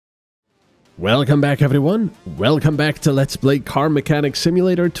Welcome back, everyone. Welcome back to Let's Play Car Mechanic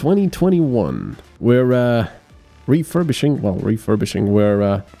Simulator 2021. We're refurbishing,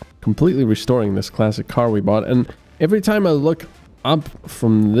 we're completely restoring this classic car we bought. And every time I look up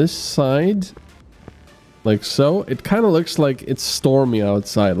from this side, like so, it kind of looks like it's stormy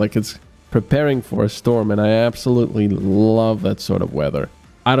outside, like it's preparing for a storm. And I absolutely love that sort of weather.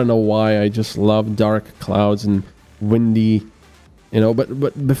 I don't know why, I just love dark clouds and windy. You know,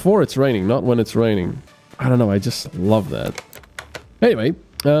 but before it's raining, not when it's raining. I don't know, I just love that. Anyway,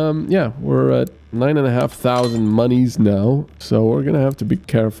 yeah, we're at 9,500 monies now, so we're gonna have to be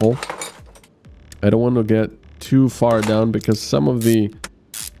careful. I don't want to get too far down because some of the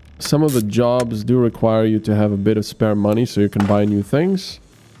jobs do require you to have a bit of spare money so you can buy new things.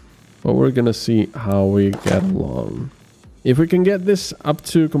 But we're gonna see how we get along. If we can get this up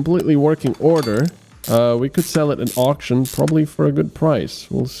to completely working order, we could sell it at auction, probably for a good price.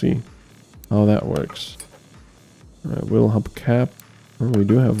 We'll see how that works. Alright, wheel hub cap. Oh, we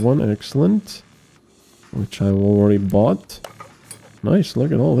do have one, excellent. Which I've already bought. Nice,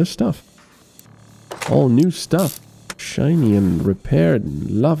 look at all this stuff. All new stuff. Shiny and repaired and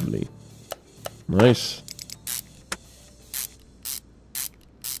lovely. Nice.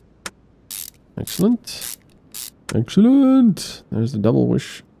 Excellent. Excellent. There's the double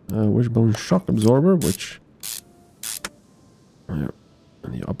wishbone shock absorber, which and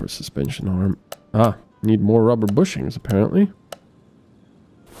the upper suspension arm. Need more rubber bushings apparently.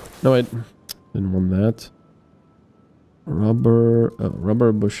 No, I didn't want that.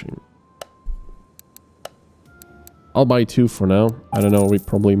 Rubber bushing. I'll buy 2 for now. I don't know, we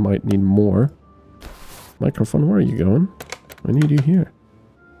probably might need more. Microphone, where are you going? I need you here.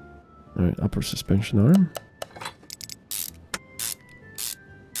 Alright, upper suspension arm.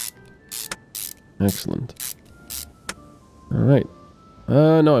 Excellent. Alright.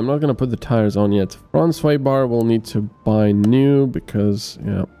 No, I'm not going to put the tires on yet. Front sway bar we'll need to buy new because,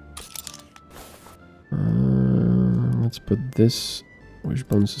 yeah. Let's put this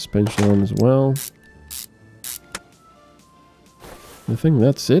wishbone suspension on as well. I think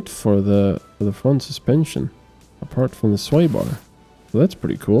that's it for the front suspension, apart from the sway bar. So that's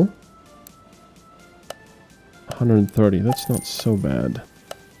pretty cool. 130, that's not so bad.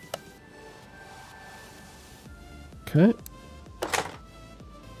 Okay.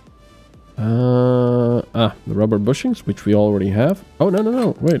 The rubber bushings, which we already have. Oh,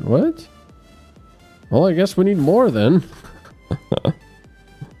 no. Wait, what? Well, I guess we need more then.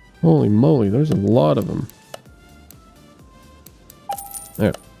 Holy moly, there's a lot of them.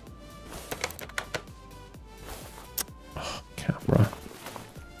 There. Oh, camera.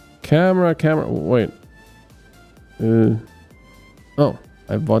 Wait. Oh,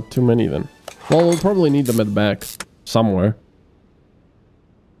 I bought too many then. Well, we'll probably need them at the back somewhere.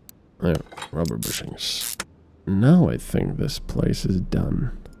 There, rubber bushings. Now I think this place is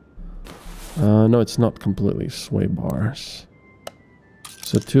done. No, it's not completely sway bars.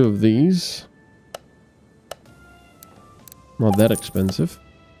 So 2 of these. Not that expensive.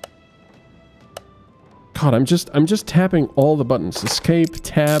 God, I'm just tapping all the buttons. Escape,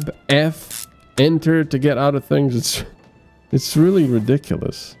 tab, F, enter to get out of things. It's really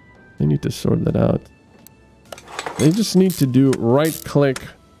ridiculous. They need to sort that out. They just need to do right-click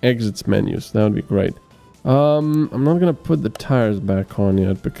exits menus. That would be great. I'm not gonna put the tires back on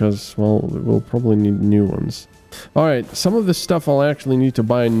yet because, well, we'll probably need new ones. Alright, some of this stuff I'll actually need to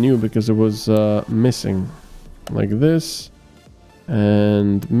buy new because it was missing. Like this.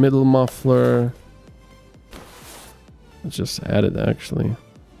 And middle muffler. Let's just add it actually.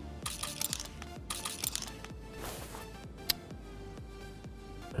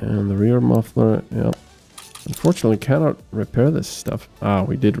 And the rear muffler, yep. Unfortunately, cannot repair this stuff. Ah,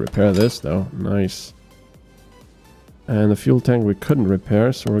 we did repair this though. Nice. And the fuel tank we couldn't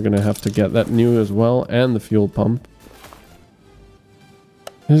repair, so we're gonna have to get that new as well, and the fuel pump.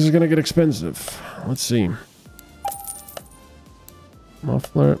 This is gonna get expensive. Let's see.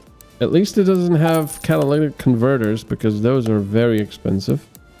 Muffler. At least it doesn't have catalytic converters, because those are very expensive.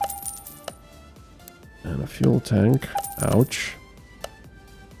 And a fuel tank. Ouch.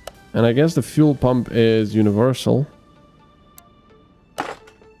 And I guess the fuel pump is universal.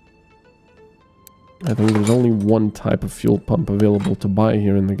 I think there's only one type of fuel pump available to buy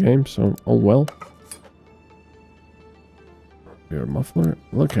here in the game, so oh well. Rear muffler.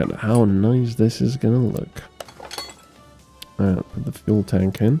 Look at how nice this is gonna look. Alright, put the fuel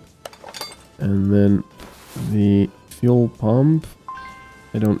tank in. And then the fuel pump.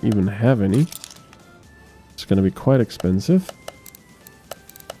 I don't even have any. It's gonna be quite expensive.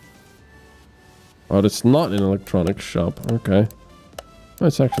 Oh, it's not an electronics shop. Okay. Oh,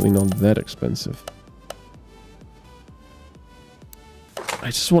 it's actually not that expensive. I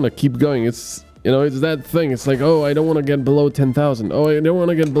just want to keep going. It's, you know, it's that thing. It's like, oh, I don't want to get below 10,000. Oh, I don't want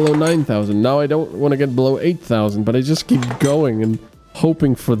to get below 9,000. Now I don't want to get below 8,000. But I just keep going and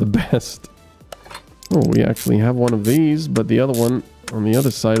hoping for the best. Oh, we actually have one of these, but the other one on the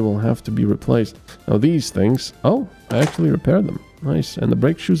other side will have to be replaced. Now these things... Oh, I actually repaired them. Nice. And the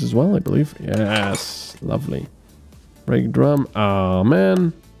brake shoes as well, I believe. Yes, lovely. Brake drum. Ah,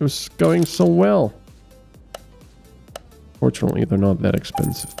 man. It was going so well. Fortunately, they're not that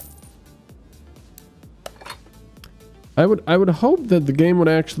expensive. I would hope that the game would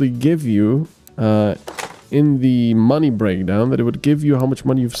actually give you... in the money breakdown, that it would give you how much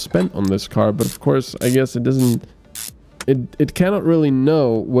money you've spent on this car, but of course I guess it doesn't, it cannot really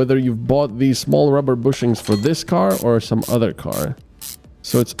know whether you've bought these small rubber bushings for this car or some other car.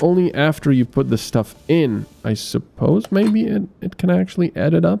 So it's only after you put the stuff in, I suppose maybe it can actually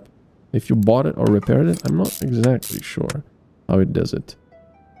add it up if you bought it or repaired it. I'm not exactly sure how it does it,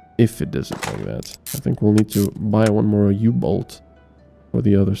 if it does it like that. I think we'll need to buy one more U-bolt for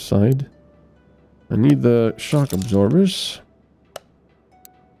the other side. I need the shock absorbers.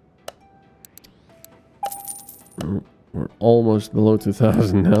 Oh, we're almost below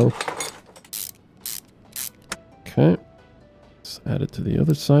 2,000 now. Okay. Let's add it to the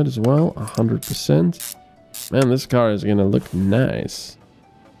other side as well. 100%. Man, this car is gonna look nice.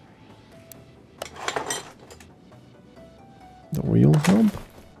 The wheel hub.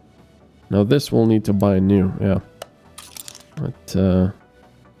 Now this we'll need to buy new. Yeah. But,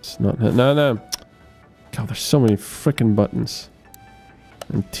 it's not... No. God, there's so many freaking buttons.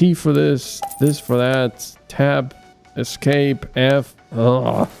 And T for this, this for that, tab, escape, F.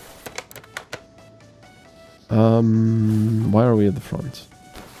 Ugh. Why are we at the front?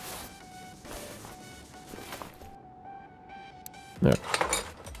 There.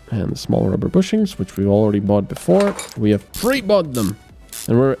 And the small rubber bushings, which we already bought before. We have pre-bought them.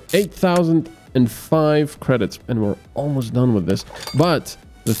 And we're 8,005 credits. And we're almost done with this. But...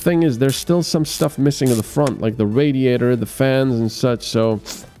 the thing is, there's still some stuff missing at the front, like the radiator, the fans and such, so...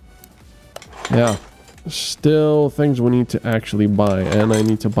 yeah. Still things we need to actually buy, and I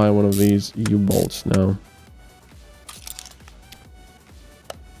need to buy one of these U-bolts now.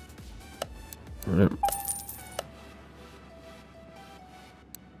 Alright.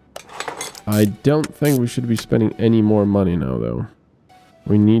 I don't think we should be spending any more money now, though.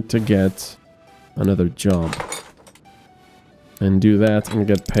 We need to get another job. And do that and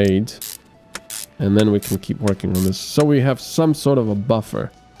get paid. And then we can keep working on this. So we have some sort of a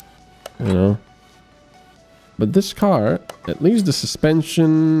buffer. You know? But this car, at least the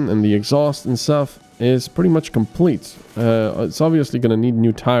suspension and the exhaust and stuff, is pretty much complete. It's obviously going to need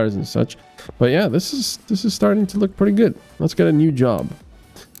new tires and such. But yeah, this is starting to look pretty good. Let's get a new job.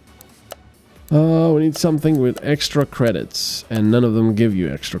 We need something with extra credits, and none of them give you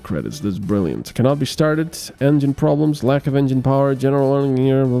extra credits. That's brilliant. Cannot be started. Engine problems, lack of engine power, general learning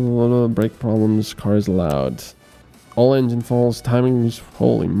here, blah, blah, blah, brake problems, car is loud. All engine faults, timing is...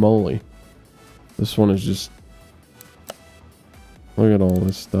 holy moly. This one is just... look at all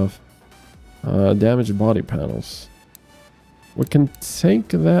this stuff. Damaged body panels. We can take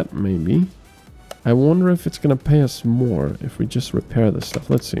that, maybe. I wonder if it's going to pay us more if we just repair this stuff.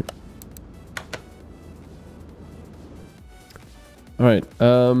 Let's see. Alright,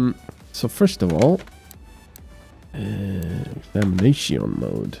 so first of all, examination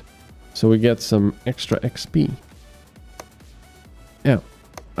mode. So we get some extra XP. Yeah,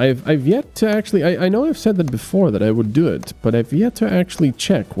 I've yet to actually, I know I've said that before that I would do it, but I've yet to actually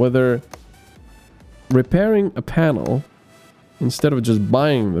check whether repairing a panel, instead of just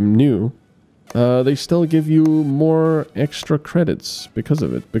buying them new, they still give you more extra credits because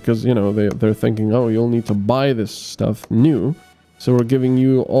of it. Because, you know, they're thinking, oh, you'll need to buy this stuff new. So we're giving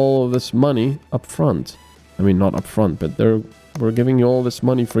you all of this money up front. I mean, not up front, but we're giving you all this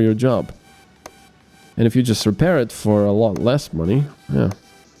money for your job. And if you just repair it for a lot less money, yeah,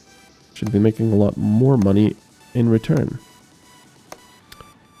 should be making a lot more money in return.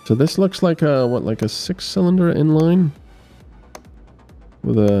 So this looks like a, what, like a 6-cylinder inline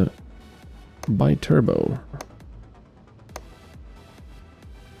with a bi-turbo.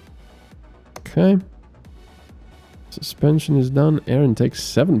 Okay. Suspension is done. Air intake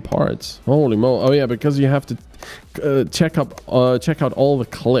 7 parts. Holy moly! Oh yeah, because you have to check out all the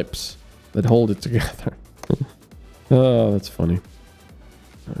clips that hold it together. Oh, that's funny.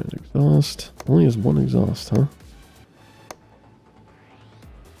 Alright, exhaust. Only has one exhaust, huh?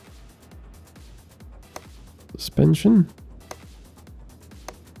 Suspension.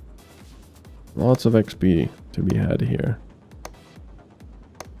 Lots of XP to be had here.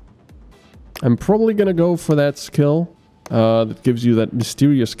 I'm probably gonna go for that skill that gives you that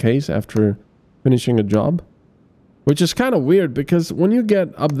mysterious case after finishing a job. Which is kind of weird, because when you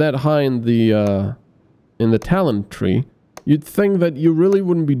get up that high in the talent tree, you'd think that you really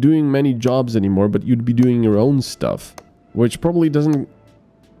wouldn't be doing many jobs anymore, but you'd be doing your own stuff. Which probably doesn't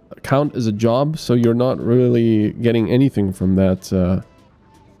count as a job, so you're not really getting anything from that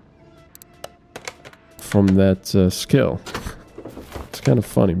skill. It's kind of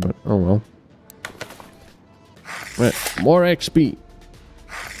funny, but oh well. Right, more XP.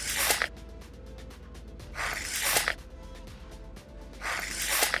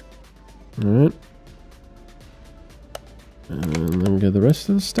 Alright. And then get the rest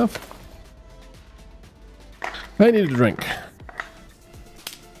of the stuff. I need a drink.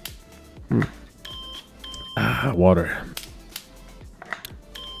 Ah, water.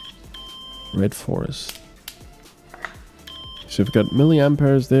 Red forest. So we've got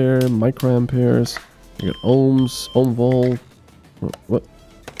milliamperes there, microamperes. We got ohms, ohm volt. What?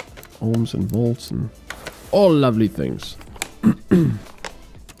 Ohms and volts and all lovely things.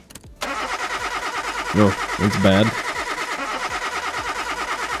 No, that's bad.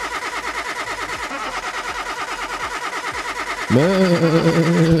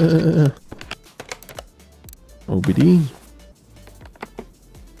 OBD.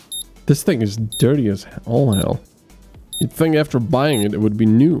 This thing is dirty as all hell. You'd think after buying it, it would be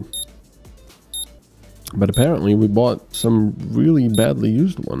new. But apparently we bought some really badly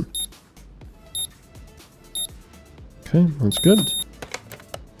used one. Okay, that's good.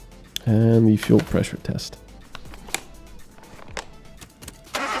 And the fuel pressure test.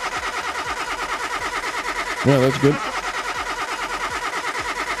 Yeah, that's good.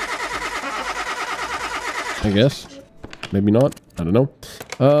 I guess. Maybe not. I don't know.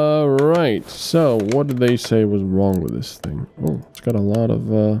 Right. So, what did they say was wrong with this thing? Oh, it's got a lot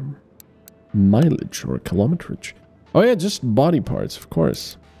of mileage or kilometrage. Oh yeah, just body parts, of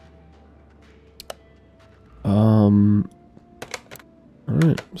course.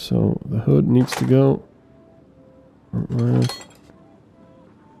 Alright, so the hood needs to go. I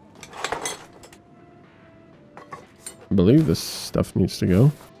believe this stuff needs to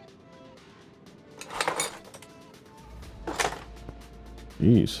go.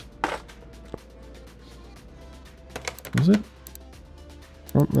 Jeez. Is it?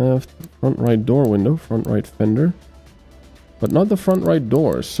 Front left, front right door window, front right fender. But not the front right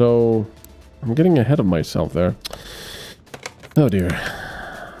door, so I'm getting ahead of myself there. Oh dear.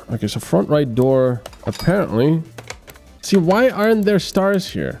 Okay, so front right door, apparently. See, why aren't there stars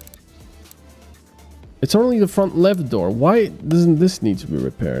here? It's only the front left door. Why doesn't this need to be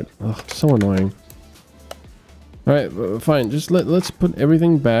repaired? Ugh, so annoying. Alright, fine. Just let's put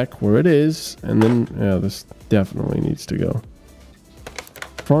everything back where it is. And then, yeah, this definitely needs to go.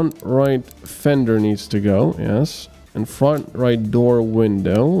 Front right fender needs to go, yes. And front right door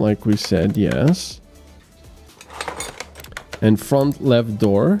window, like we said, yes. And front left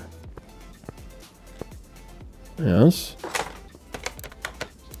door. Yes.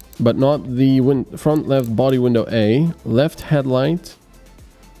 But not the front left body window A. Left headlight.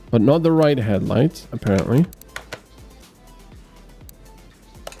 But not the right headlight, apparently.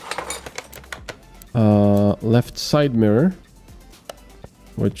 Left side mirror.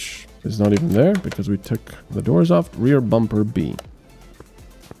 Which is not even there because we took the doors off. Rear bumper B.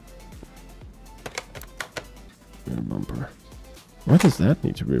 Rear bumper. Why does that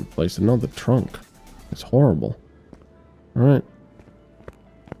need to be replaced? And not the trunk. It's horrible. Alright.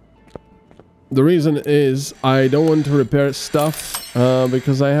 The reason is I don't want to repair stuff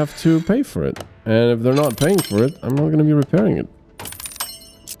because I have to pay for it. And if they're not paying for it, I'm not going to be repairing it.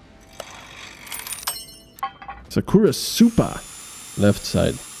 Sakura Supa. Left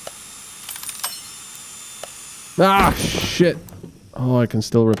side. Ah, shit. Oh, I can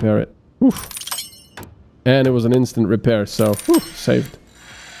still repair it. Oof. And it was an instant repair, so saved.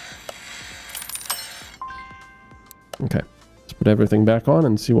 Okay. Let's put everything back on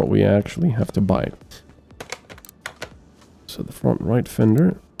and see what we actually have to buy. So the front right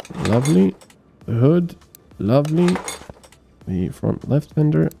fender, lovely. The hood, lovely. The front left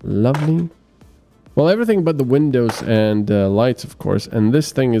fender, lovely. Well, everything but the windows and lights, of course. And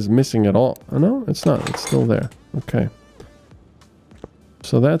this thing is missing at all. Oh, no, it's not. It's still there. Okay.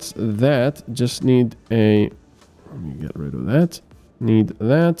 So that's that. Just need a... Let me get rid of that. Need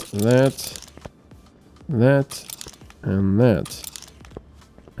that, that, and that.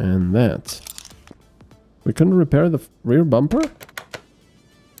 And that. We couldn't repair the rear bumper?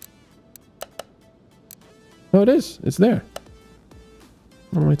 Oh, it is. It's there.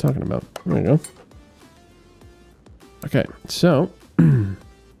 What am I talking about? There we go. Okay, so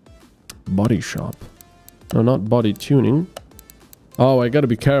body shop. No, not body tuning. Oh, I gotta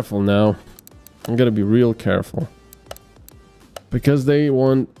be careful now. I gotta be real careful. Because they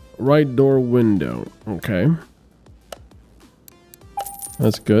want right door window. Okay.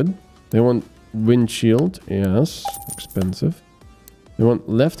 That's good. They want windshield. Yes. Expensive. They want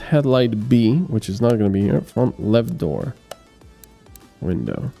left headlight B, which is not gonna be here. Front left door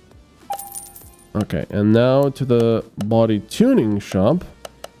window. Okay, and now to the body tuning shop.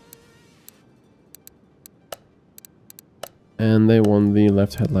 And they want the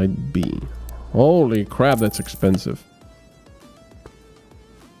left headlight B. Holy crap, that's expensive.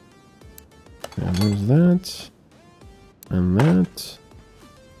 And there's that. And that.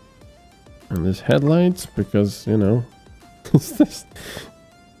 And this headlights, because, you know, this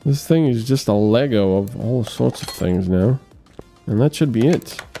thing is just a Lego of all sorts of things now. And that should be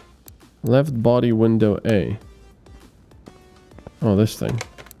it. Left body window A. Oh, this thing.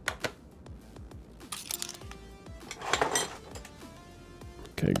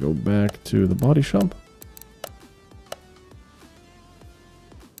 Okay, go back to the body shop.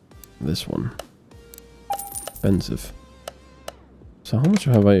 This one. Expensive. So how much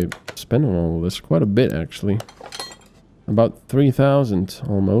have I spent on all of this? Quite a bit, actually. About 3,000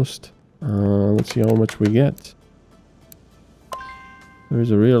 almost. Let's see how much we get.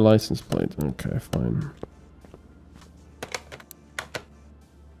 There's a rear license plate. Okay, fine.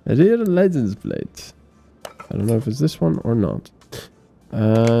 A rear license plate. I don't know if it's this one or not.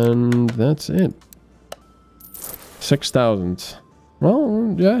 And that's it. 6,000.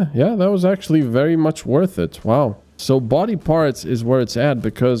 Well, yeah, that was actually very much worth it. Wow. So body parts is where it's at,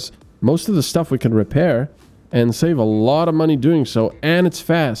 because most of the stuff we can repair and save a lot of money doing so, and it's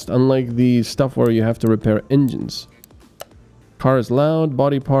fast, unlike the stuff where you have to repair engines. Car is loud,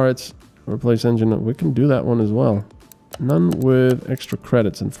 body parts, replace engine. We can do that one as well. None with extra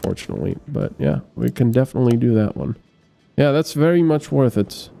credits, unfortunately, but yeah, we can definitely do that one. Yeah, that's very much worth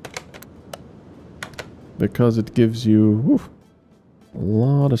it, because it gives you a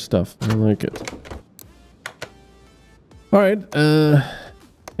lot of stuff. I like it. Alright,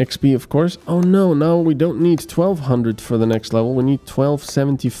 XP, of course. Oh no, now we don't need 1200 for the next level. We need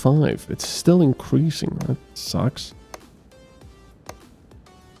 1275. It's still increasing. That sucks.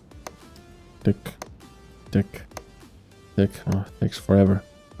 Tick. Tick. Tick. Oh, it takes forever.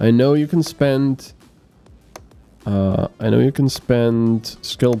 I know you can spend...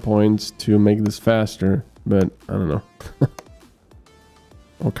 skill points to make this faster, but I don't know.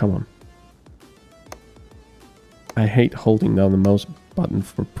 Oh, come on. I hate holding down the mouse button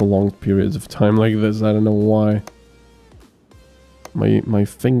for prolonged periods of time like this. I don't know why. My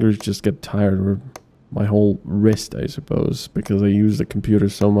fingers just get tired, or my whole wrist, I suppose, because I use the computer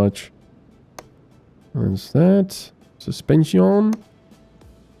so much. What's that? Suspension.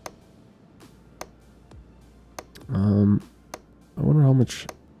 I wonder how much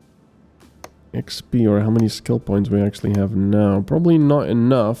XP or how many skill points we actually have now. Probably not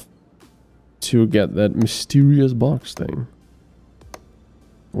enough to get that mysterious box thing.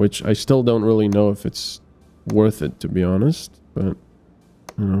 Which I still don't really know if it's worth it, to be honest. But,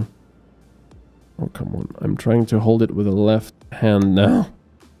 you know. Oh, come on. I'm trying to hold it with the left hand now.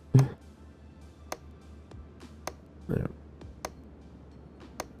 There.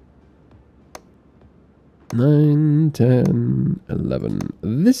 9, 10, 11.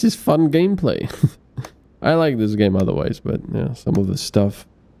 This is fun gameplay. I like this game otherwise, but yeah, some of the stuff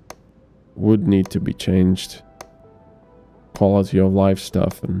would need to be changed. Quality of life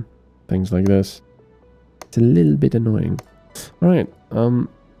stuff and things like this. It's a little bit annoying. Alright,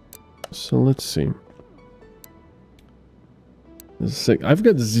 so let's see. This is sick. I've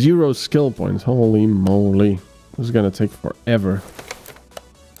got 0 skill points. Holy moly. This is gonna take forever.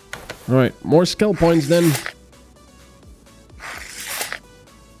 Alright, more skill points then.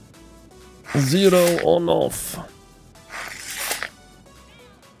 0 on off.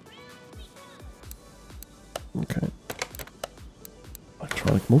 Okay.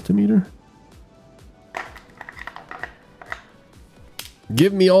 Electronic multimeter.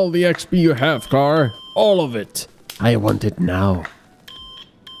 Give me all the XP you have, car. All of it. I want it now.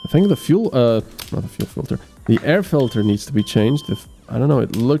 I think the fuel, not the fuel filter. The air filter needs to be changed. If I don't know,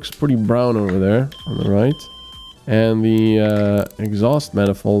 it looks pretty brown over there on the right. And the exhaust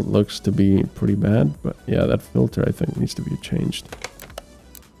manifold looks to be pretty bad. But yeah, that filter I think needs to be changed.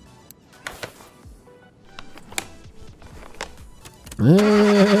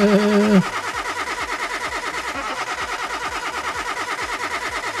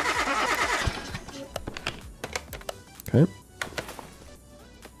 Okay.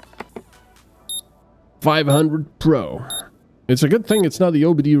 500 Pro. It's a good thing it's not the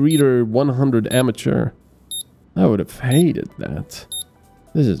OBD Reader 100 Amateur. I would have hated that.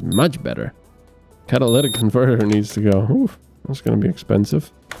 This is much better. Catalytic converter needs to go. Oof, that's going to be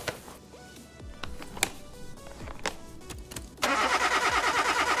expensive.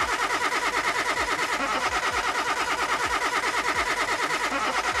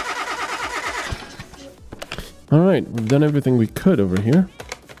 Alright, we've done everything we could over here.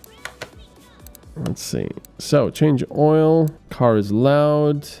 Let's see. So, change oil. Car is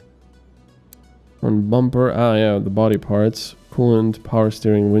loud. One bumper. Ah, yeah, the body parts. Coolant, power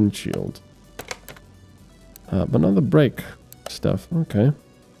steering, windshield. But not the brake stuff. Okay.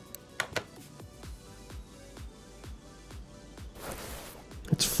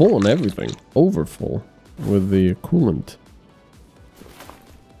 It's full on everything. Over full with the coolant.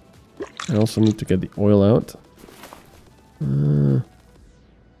 I also need to get the oil out.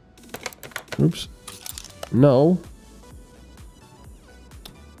 Oops. No.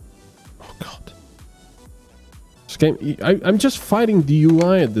 Oh god. This game, I'm just fighting the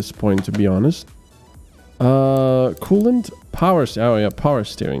UI at this point, to be honest. Coolant, power. Oh yeah, power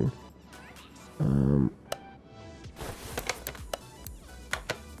steering.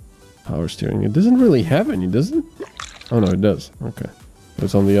 Power steering. It doesn't really have any, does it? Oh no, it does. Okay. It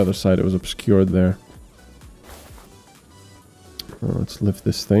was on the other side. It was obscured there. Let's lift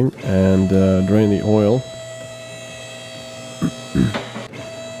this thing and drain the oil.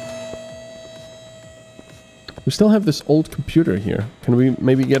 We still have this old computer here. Can we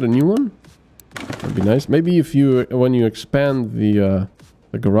maybe get a new one? That'd be nice. Maybe if you, when you expand the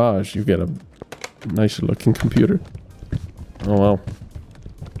garage, you get a nicer looking computer. Oh well.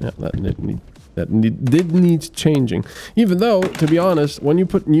 Yeah, that did need changing. Even though, to be honest, when you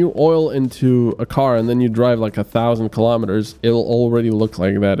put new oil into a car and then you drive like 1,000 kilometers, it'll already look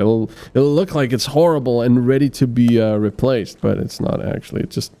like that. It'll look like it's horrible and ready to be replaced, but it's not actually. It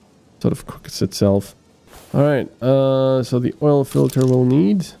just sort of cooks itself. All right. So the oil filter we'll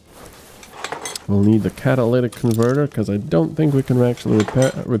need. We'll need the catalytic converter because I don't think we can actually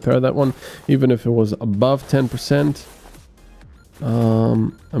repair that one, even if it was above 10%.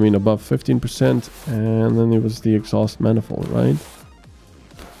 I mean above 15%, and then it was the exhaust manifold, right?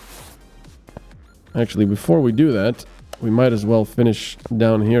 Actually, before we do that, we might as well finish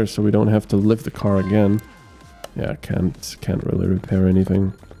down here so we don't have to lift the car again. Yeah, can't really repair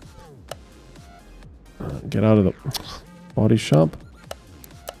anything. Get out of the body shop.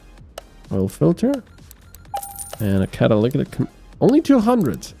 Oil filter and a catalytic. Only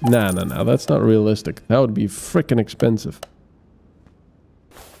 200. Nah, that's not realistic. That would be freaking expensive.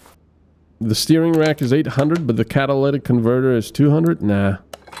 The steering rack is 800, but the catalytic converter is 200? Nah.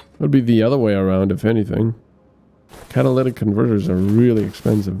 It would be the other way around, if anything. Catalytic converters are really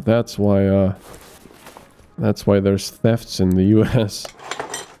expensive. That's why there's thefts in the US.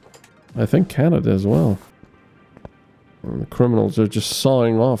 I think Canada as well. And the criminals are just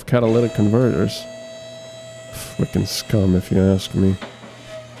sawing off catalytic converters. Frickin' scum, if you ask me.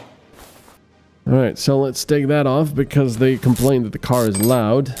 Alright, so let's take that off because they complain that the car is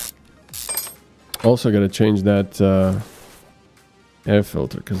loud. Also gotta change that air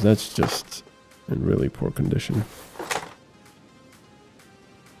filter because that's just in really poor condition.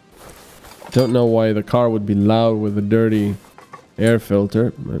 Don't know why the car would be loud with a dirty air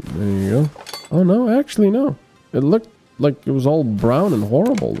filter, but there you go. Oh no, actually no. It looked like it was all brown and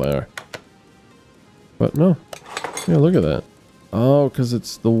horrible there. But no. Yeah, look at that. Oh, because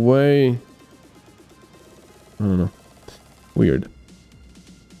it's the way... I don't know. Weird.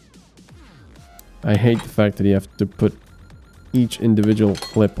 I hate the fact that you have to put each individual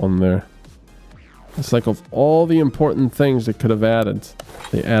clip on there. It's like of all the important things they could have added,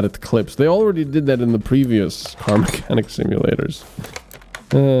 they added clips. They already did that in the previous car mechanic simulators.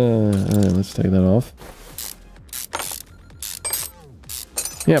 Alright, let's take that off.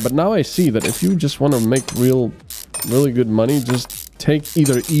 Yeah, but now I see that if you just want to make really good money, just take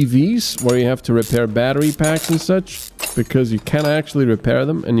either EVs, where you have to repair battery packs and such, because you can actually repair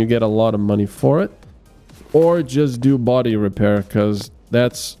them and you get a lot of money for it, or just do body repair because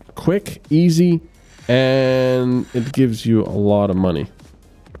that's quick, easy, and it gives you a lot of money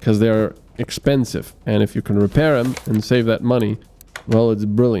because they're expensive, and if you can repair them and save that money, well, it's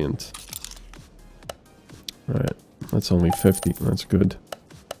brilliant. All right, that's only 50. That's good.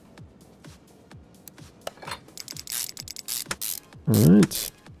 All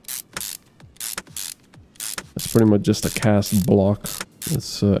right. That's pretty much just a cast block.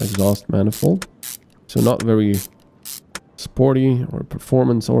 It's exhaust manifold. So not very sporty or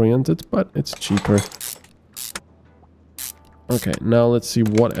performance oriented, but it's cheaper. Okay, now let's see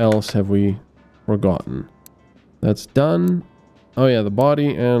what else have we forgotten. That's done. Oh yeah, the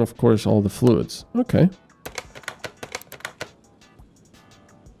body and of course all the fluids. Okay.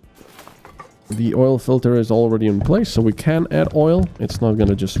 The oil filter is already in place, so we can add oil. It's not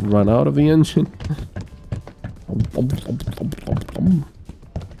gonna just run out of the engine.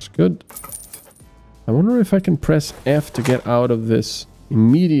 It's good. I wonder if I can press F to get out of this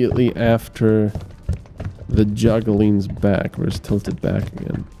immediately after the jug leans back or is tilted back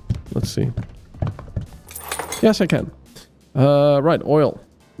again. Let's see. Yes, I can. Right, oil.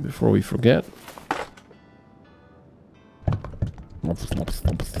 Before we forget.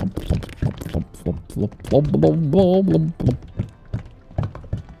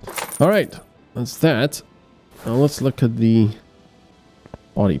 Alright, that's that. Now let's look at the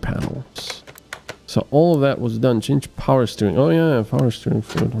body panels. So all of that was done. Change power steering. Oh yeah, power steering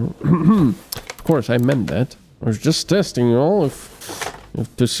fluid. Of course, I meant that. I was just testing you all if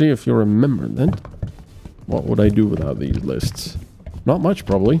to see if you remembered that. What would I do without these lists? Not much,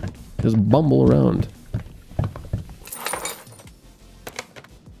 probably. Just bumble around.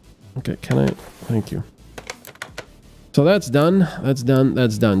 Okay, can I? Thank you. So that's done. That's done.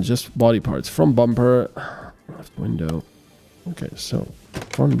 That's done. Just body parts. Front bumper. Left window. Okay, so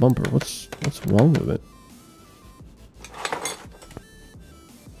front bumper. What's wrong with it?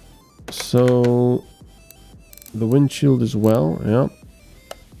 So the windshield as well. Yeah.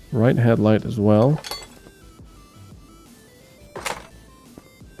 Right headlight as well.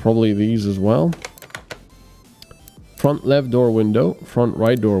 Probably these as well. Front left door window, front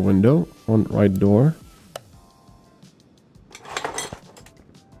right door window, front right door.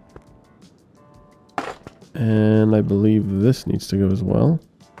 And I believe this needs to go as well.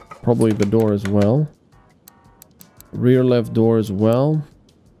 Probably the door as well. Rear left door as well.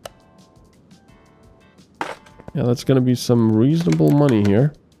 Yeah, that's gonna be some reasonable money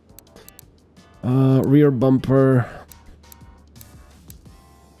here. Rear bumper.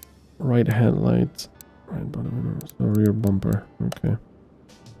 Right headlight. Right bottom, so rear bumper. Okay.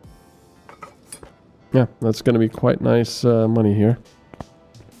 Yeah, that's gonna be quite nice money here.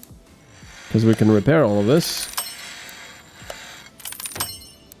 Because we can repair all of this.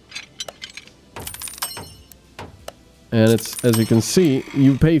 And it's, as you can see,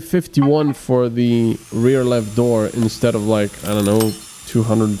 you pay 51 for the rear left door instead of like, I don't know,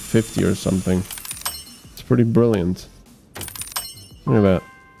 250 or something. It's pretty brilliant. Look at that.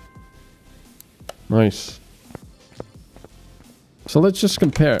 Nice. So let's just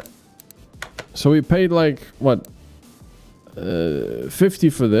compare. So we paid like, what? 50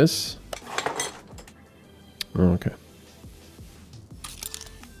 for this. Oh, okay.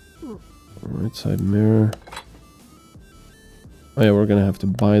 Right side mirror. Oh yeah, we're gonna have to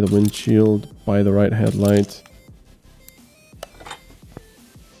buy the windshield, buy the right headlight.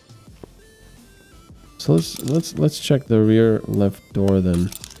 So let's check the rear left door then.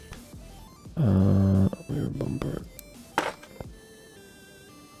 Rear bumper.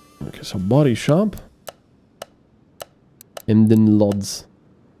 Okay, so body shop. Emden Lodds.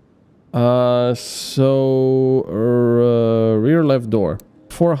 Rear left door,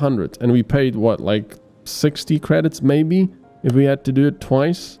 400, and we paid what, like 60 credits maybe, if we had to do it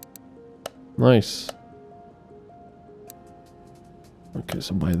twice. Nice. Okay,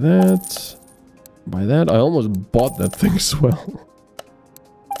 so by that, I almost bought that thing as well.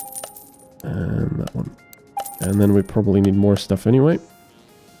 And that one, and then we probably need more stuff anyway.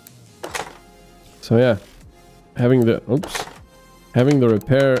 So yeah, having the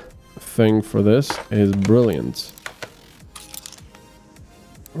repair thing for this is brilliant.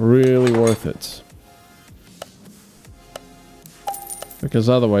 Really worth it. Because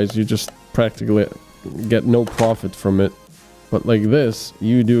otherwise you just practically get no profit from it. But like this,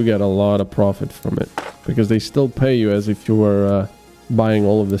 you do get a lot of profit from it. Because they still pay you as if you were buying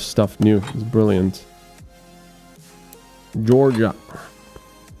all of this stuff new. It's brilliant. Georgia.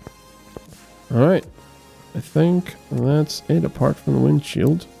 Alright. I think that's it apart from the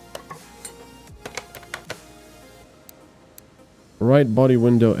windshield. Right body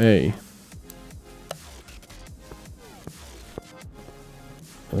window A.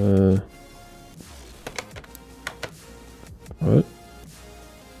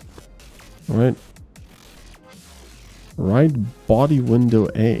 What? Right body window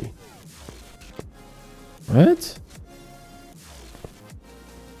A. What?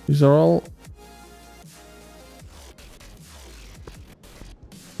 These are all...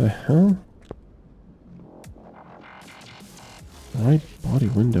 The hell? Right body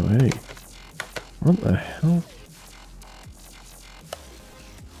window A. What the hell?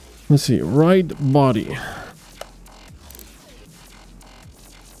 Let's see. Right body.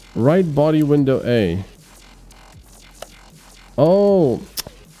 Right body window A. Oh,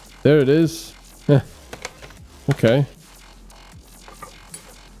 there it is. Okay.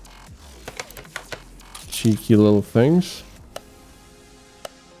 Cheeky little things.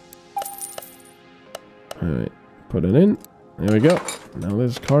 Alright, put it in. There we go. Now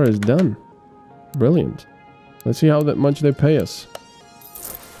this car is done. Brilliant. Let's see how much they pay us.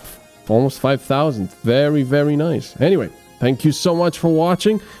 Almost 5,000. Very, very nice. Anyway, thank you so much for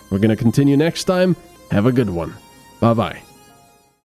watching. We're going to continue next time. Have a good one. Bye-bye.